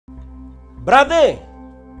Brother,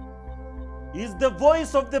 is the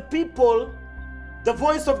voice of the people the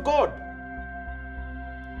voice of God?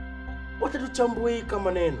 Wacha tuchambue hii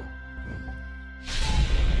kama neno.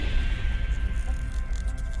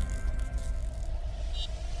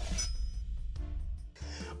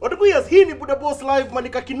 Budaboss, hii ni Budaboss live,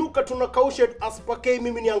 manika kinuka tunakausha aspake.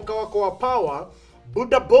 Mimi ni anka wako wa power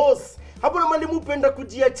Budaboss. Hapo na mali mupenda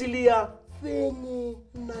kujiachilia venye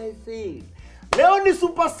naifeel. Leo ni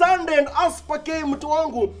Super Sunday and aspake mtu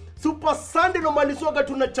wangu. Super Sunday no mali swaga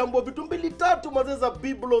tunachambua vitu mbili tatu mazee za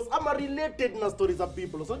Biblos ama related na stories za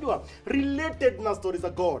Biblos. Unajua related na stories za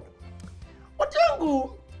God. Watu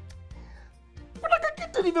wangu kuna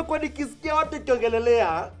kitu nimekuwa nikisikia watu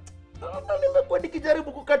kiongelelea. Na nimekuwa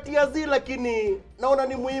nikijaribu kukatia zi, lakini naona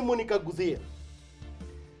ni muhimu nikaguzie.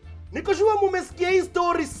 Nikoshua mumesikia hii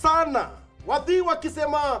story sana. Wadhi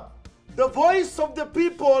wakisema the voice of the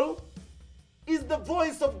people is the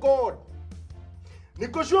voice of God.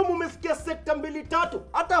 Nikoshua mumesikia sekta mbili tatu,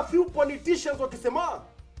 hata a few politicians wakisema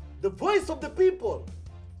the voice of the people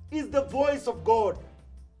is the voice of God.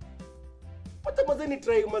 Wacha mazee ni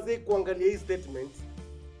try mazee kuangalia hii statement.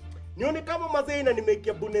 Nione kama mazee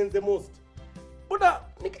inanimekia bunenze most. Buda,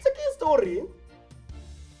 nikicheki story,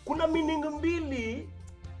 kuna meaning mbili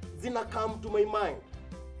zina come to my mind.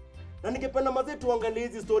 Na ningependa mazee tuangalie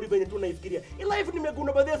hizi story venye tunaifikiria. In life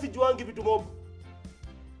nimegundua baadhi sijuangi vitu mob.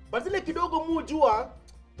 But zile kidogo mujua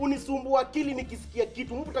unisumbua akili nikisikia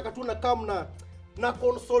kitu. Mungu taka tu na come na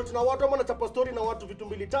consult na watu ama na chapa story na watu vitu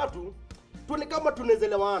mbili tatu. Tuone kama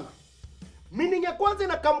tunaelewana. Meaning ya kwanza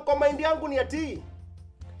ina come kwa mind yangu ni ati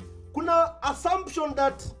kuna assumption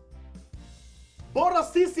that bora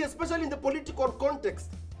sisi, especially in the political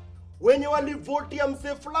context, wenye walivotia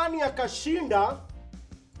mse fulani akashinda,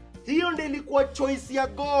 hiyo ndio ilikuwa choice ya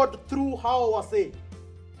God through hao wase.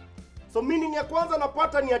 So meaning ya kwanza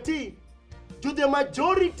napata ni ati to the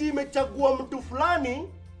majority imechagua mtu fulani,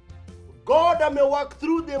 God amework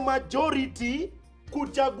through the majority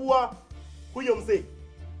kuchagua huyo mse.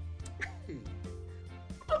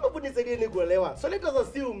 Tunaponisaidia ni kuelewa. So let us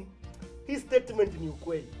assume his statement ni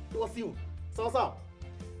ukweli. To assume. Sawa.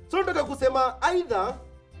 So nataka kusema either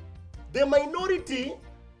the minority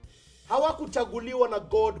hawakuchaguliwa na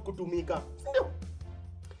God kutumika. Ndio.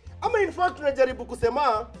 Ama in fact tunajaribu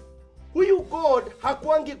kusema huyu God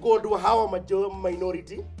hakuangi God wa hawa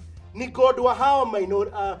minority, ni God wa hawa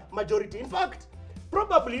majority. In fact,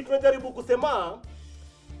 probably tunajaribu kusema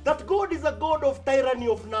that God is a God of tyranny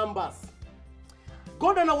of numbers.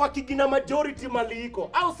 God anawakigi na majority mali iko,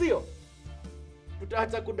 au sio?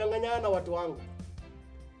 Tutaacha kudanganyana watu wangu.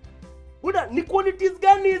 Buda, ni qualities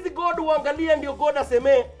gani hizi God uangalia ndio God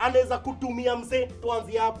aseme anaweza kutumia mse?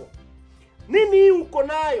 Tuanzie hapo. Nini uko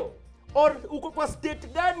nayo? Or uko kwa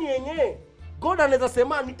state gani yenye God anaweza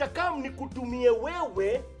sema nitakam nikutumie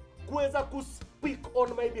wewe kuweza kuspeak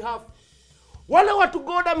on my behalf? Wale watu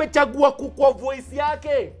God amechagua kwa voice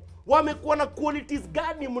yake wamekuwa na qualities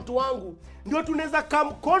gani mtu wangu? Ndio tunaweza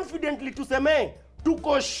come confidently tuseme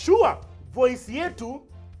tuko sure voice yetu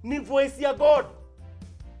ni voice ya God.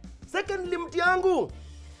 Secondly mtu yangu,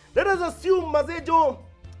 let us assume mazejo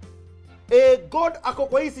God ako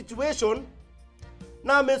kwa hii situation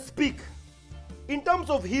na ame speak. In terms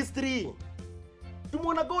of history,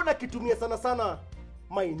 tumeona God akitumia sana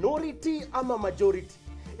minority ama majority.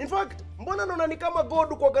 In fact, mbona naona ni kama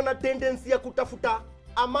God kwa na tendency ya kutafuta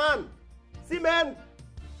aman. Si man,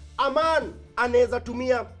 aman anaweza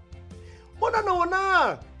tumia. Mbona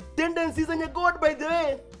naona tendencies zenye God by the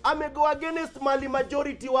way amego against mali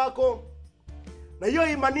majority wako. Na hiyo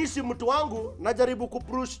imanishi mtu wangu najaribu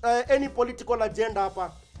kupush any political agenda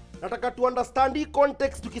hapa. Nataka tu understand hii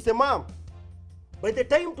context tukisema by the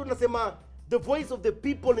time tunasema the voice of the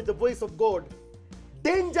people is the voice of God,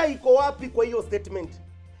 danger iko wapi kwa hiyo statement?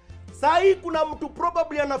 Sahi kuna mtu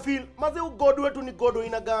probably ana feel mazee God wetu ni God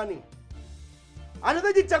ina gani?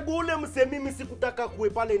 Anaweza jichagua ule mse mimi sikutaka kuwe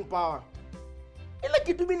pale in power. Ile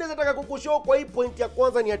kitu mimi nataka kukushow kwa hii point ya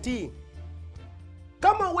kwanza ni ati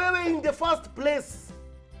kama wewe in the first place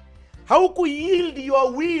hauku yield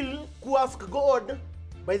your will ku ask God,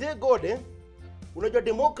 by the God unajua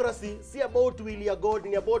democracy si about will ya God,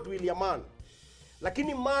 ni about will ya man.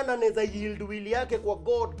 Lakini man anaweza yield will yake kwa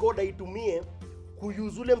God, God aitumie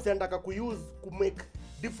kuuse ule mse anataka kuuse ku make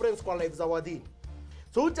difference kwa lives za wadhi.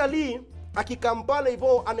 So utali akikampala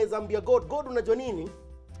hivyo anaweza ambia God, God unajua nini?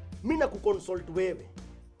 Mimi na kuconsult wewe.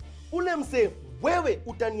 Ule mse wewe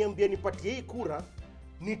utaniambia nipatie hii kura,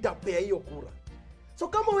 nitapea hiyo kura. So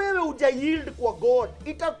kama wewe uja yield kwa God,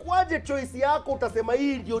 itakuwaje choice yako utasema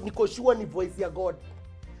hii ndio niko sure ni voice ya God?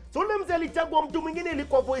 So ule mse alichagua mtu mwingine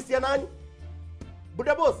ilikuwa voice ya nani?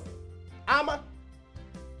 Budaboss. Ama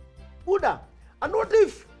Buda. And what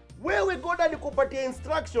if wewe God alikupatia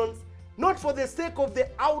instructions not for the sake of the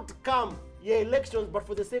outcome ya elections but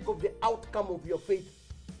for the sake of the outcome of your faith?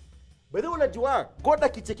 By the way, unajua God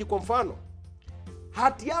akicheki kwa mfano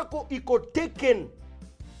hati yako iko taken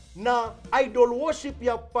na idol worship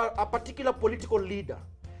ya a particular political leader,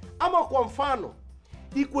 ama kwa mfano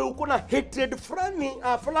ikwe uko na hatred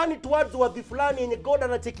fulani towards wadhi fulani yenye God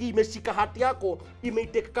anacheki imeshika hati yako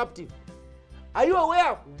imeitake captive, are you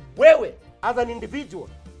aware wewe as an individual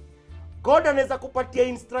God anaweza kupatia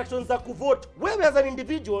instructions za kuvote wewe as an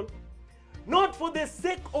individual not for the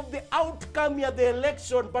sake of the outcome of the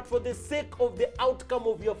election but for the sake of the outcome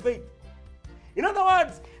of your faith? In other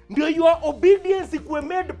words, ndio your obedience ikuwe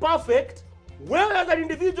made perfect, wewe as an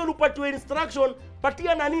individual upatiwe instruction,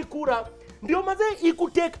 patia nani kura, ndio mazee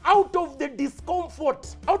ikutake out of the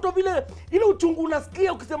discomfort, out of ile uchungu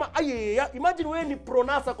unasikia ukisema aye, imagine wewe ni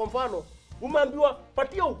pro-NASA kwa mfano, umeambiwa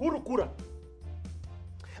patia Uhuru kura.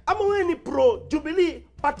 Ama wewe ni pro Jubilee,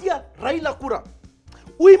 patia Raila kura.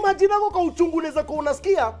 Uimagine ako kwa uchungu unaweza kwa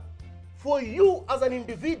unasikia, for you as an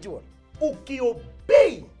individual,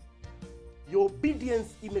 ukiobey, your obedience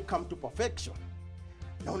may come to perfection.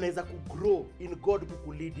 Na unaweza kugrow in God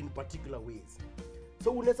kukulead in particular ways.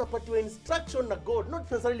 So unaweza patiwa instruction na God,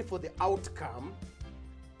 not necessarily for the outcome,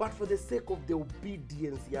 but for the sake of the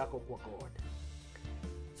obedience yako kwa God.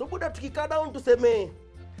 So Buda tukikaa down tuseme,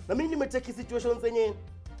 na mimi nimecheki situations zenye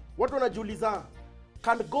watu wanajiuliza,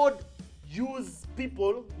 can God use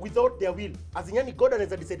people without their will? As in yani God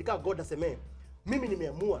anaweza decide kama God aseme, mimi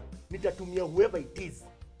nimeamua nitatumia whoever it is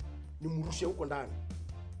nimurushe huko ndani.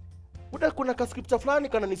 Buda kuna ka scripture fulani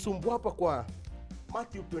kana nisumbua hapa kwa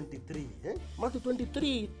Matthew 23, Matthew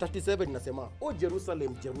 23:37 inasema, "O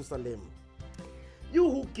Jerusalem, Jerusalem, you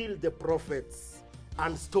who killed the prophets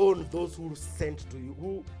and stoned those who sent to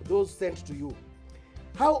you,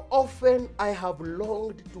 how often I have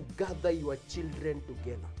longed to gather your children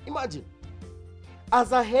together." Imagine,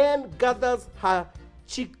 as a hen gathers her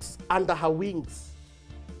chicks under her wings,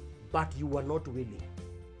 but you were not willing.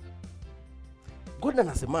 God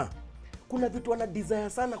anasema kuna vitu wana desire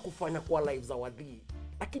sana kufanya kwa lives za wadhi,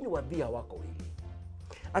 lakini wadhi hawako willing.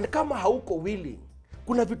 And kama hauko willing,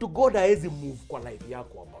 kuna vitu God haezi move kwa life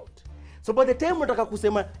yako about. So by the time unataka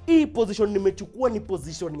kusema hii position nimechukua ni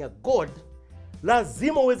position ya God,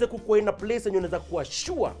 lazima uweze kukua in a place and unaweza kuwa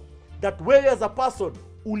sure that wewe as a person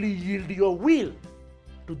uli yield your will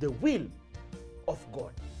to the will of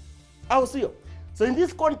God. Au sio? So in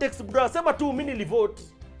this context, bro, sema tu mimi nilivote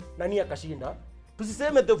na ni akashinda.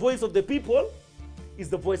 Tusiseme the voice of the people is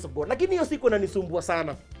the voice of God. Lakini hiyo siku inanisumbua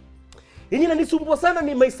sana. Yenye inanisumbua sana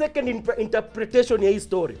ni my second interpretation ya hii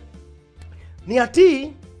story. Ni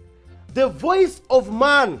ati the voice of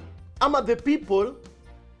man ama the people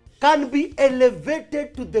can be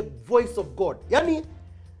elevated to the voice of God. Yani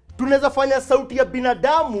tunaweza fanya sauti ya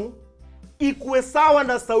binadamu ikuwe sawa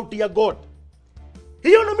na sauti ya God.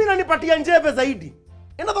 Hiyo ndio mimi nanipatia njeve zaidi.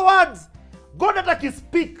 In other words, God ataki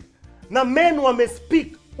speak na men wame speak,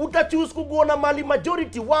 utachoose kuona mali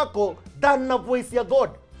majority wako than na voice ya God.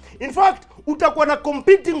 In fact, utakuwa na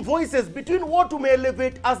competing voices between what we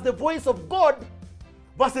elevate as the voice of God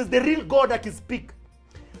versus the real God akispeak.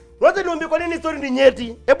 Wacha niambie kwa nini story ni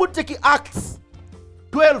nyeti. Hebu cheki Acts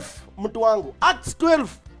 12 mtu wangu. Acts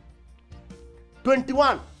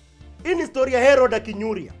 12:21. Hii ni story ya Herod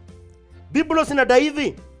akinyuria. Biblia inadai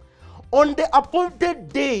hivi, on the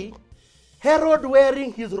appointed day Herod,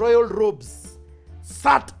 wearing his royal robes,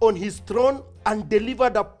 sat on his throne and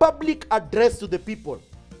delivered a public address to the people.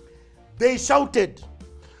 They shouted,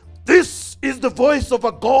 "This is the voice of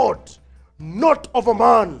a God, not of a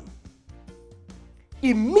man."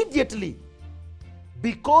 Immediately,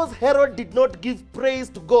 because Herod did not give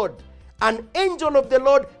praise to God, an angel of the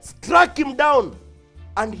Lord struck him down,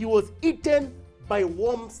 and he was eaten by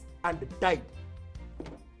worms and died.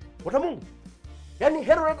 What a Mungu? Yani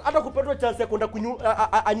Herod hata kupetwa chance ya kwenda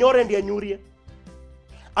anyore ndiye anyurie.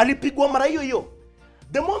 Alipigwa mara hiyo hiyo.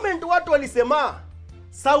 The moment watu walisema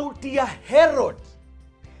sauti ya Herod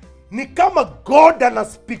ni kama God ana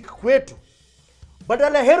speak kwetu,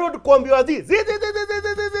 badala Herod kuambiwa zi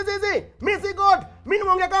mimi si God, mimi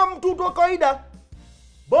nimeongea kama mtu wa kawaida.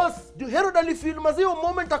 Boss, Herod alifeel mazio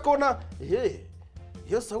moment akaona,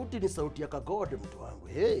 hiyo sauti ni sauti ya God mtu wangu.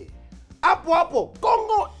 Hapo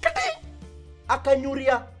Kongo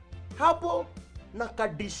akanyuria hapo na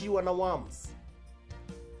kadishiwa na worms.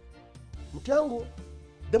 Mtu yangu,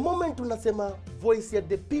 the moment unasema voice ya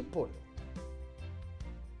the people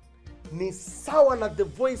ni sawa na the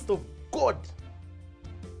voice of God,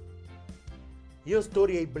 hiyo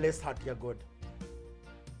story ya bless heart ya God.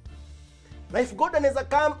 Na if God anaweza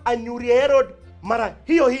come anyurie Herod mara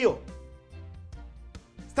hiyo,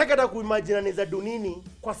 sitaki hata kuimagine anaweza dunini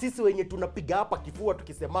kwa sisi wenye tunapiga hapa kifua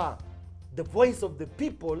tukisema the voice of the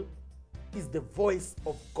people is the voice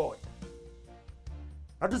of God.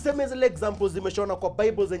 Na tuseme zile examples zimeshona kwa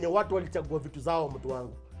Bible zenye watu walichagua vitu zao, mtu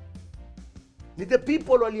wangu. Ni the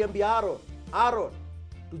people waliambia Aaron,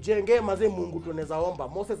 tujengee mazee Mungu tunaweza omba.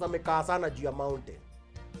 Moses amekaa sana juu ya mountain.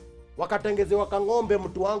 Wakatengezewa kang'ombe,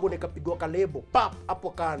 mtu wangu, nikapigwa kalebo pap hapo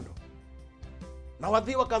kando. Na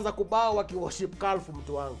wadhi wakaanza kubao wakiworship calf,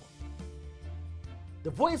 mtu wangu. The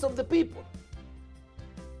voice of the people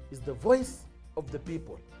is the voice of the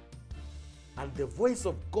people. And the voice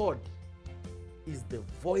of God is the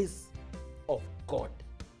voice of God.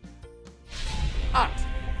 At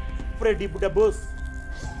Freddy Budaboss.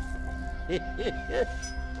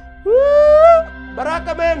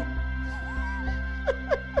 Baraka man.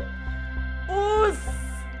 Us.